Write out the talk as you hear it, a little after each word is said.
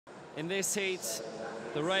in this heat,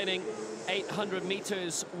 the reigning 800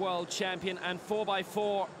 meters world champion and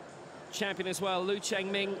 4x4 champion as well,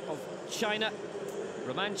 Chengming of China.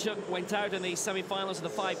 ROMANCHUK went out in the semi-finals of the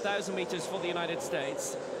 5,000 meters for the United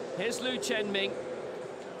States. Here's Chengming,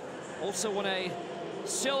 also won a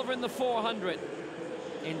silver in the 400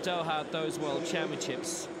 in Doha at those World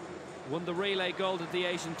Championships. Won the relay gold at the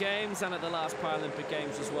Asian Games and at the last Paralympic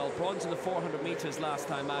Games as well. Bronze in the 400 meters last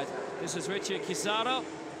time out. This is CHIASSARO.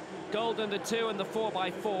 Gold in the 2 and the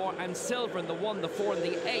 4x4, and silver in the 1, the 4 and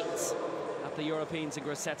the 8 at the Europeans in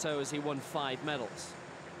Grosseto as he won 5 medals.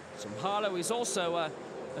 From Harlow, he's also a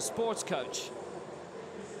sports coach.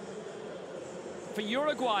 For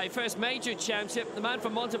Uruguay, first major championship, the man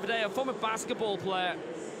from Montevideo, former basketball player,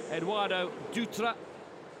 Eduardo DUTRA.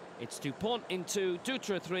 It's DUPONT in 2,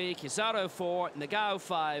 DUTRA 3, CHIASSARO 4, NAGAO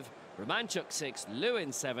 5, ROMANCHUK 6, Liu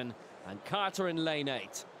in 7, and Carter in lane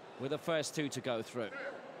 8, with the first 2 to go through.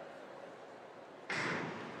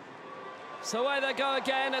 So away they go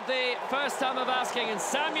again at the first time of asking, and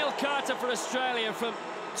Samuel Carter for Australia from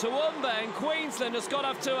Toowoomba in Queensland has got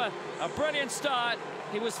off to a brilliant start.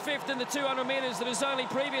 He was 5th in the 200 metres at his only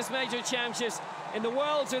previous major championships in the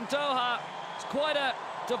Worlds in Doha. It's quite a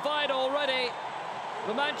divide already.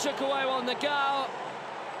 ROMANCHUK away on NAGAO,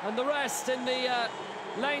 and the rest in the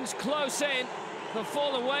lanes close in. They've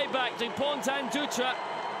fallen way back, DUPONT and DUTRA.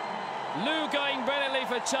 Liu going brilliantly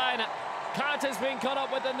for China. Carter's been caught up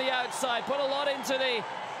with on the outside, put a lot into the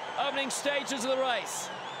opening stages of the race.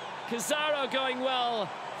 CHIASSARO going well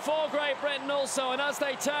for Great Britain also, and as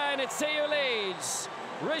they turn, it's he who leads.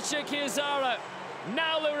 CHIASSARO,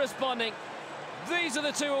 now Liu responding. These are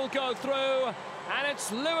the 2 who'll go through, and it's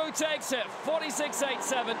Liu who takes it,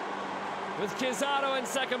 46.87, with CHIASSARO in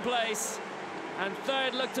 2nd place. And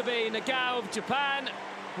 3rd looked to be NAGAO of Japan,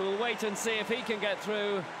 who will wait and see if he can get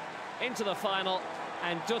through into the final.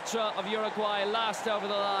 And DUTRA of Uruguay last over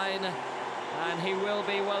the line, and he will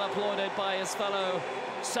be well applauded by his fellow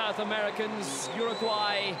South Americans.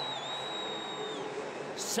 Uruguay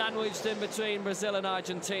sandwiched in between Brazil and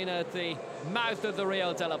Argentina at the mouth of the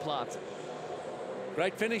Rio de la Plata.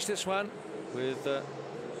 Great finish, this one, with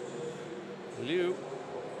Liu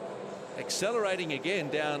accelerating again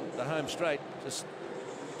down the home straight. Just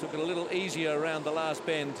took it a little easier around the last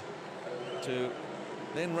bend to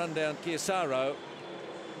then run down CHIASSARO.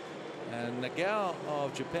 And NAGAO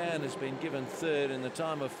of Japan has been given 3rd in the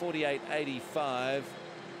time of 48.85.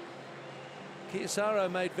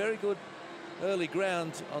 CHIASSARO made very good early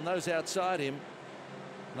ground on those outside him.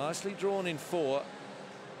 Nicely drawn in 4,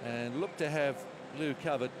 and looked to have Liu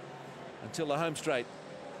covered until the home straight,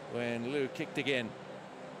 when Liu kicked again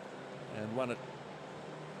and won it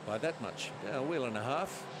by that much, a wheel and a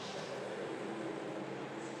half.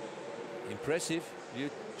 Impressive, Liu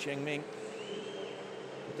Chengming.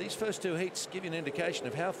 These first 2 heats give you an indication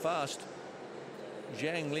of how fast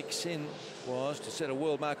Zhang Lixin was to set a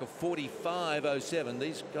world mark of 45.07.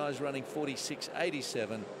 These guys running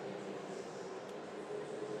 46.87.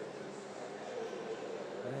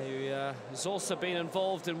 He has also been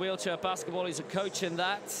involved in wheelchair basketball. He's a coach in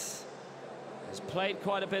that. He's played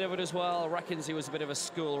quite a bit of it as well. Reckons he was a bit of a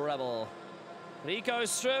school rebel. But he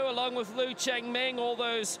goes through along with Liu Chengming, all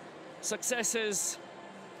those successes.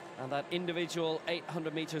 And that individual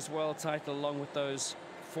 800 meters world title, along with those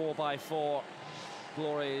 4x4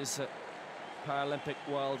 glories at Paralympic,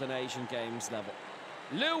 World and Asian Games level.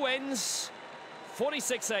 Liu wins,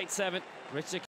 46.87.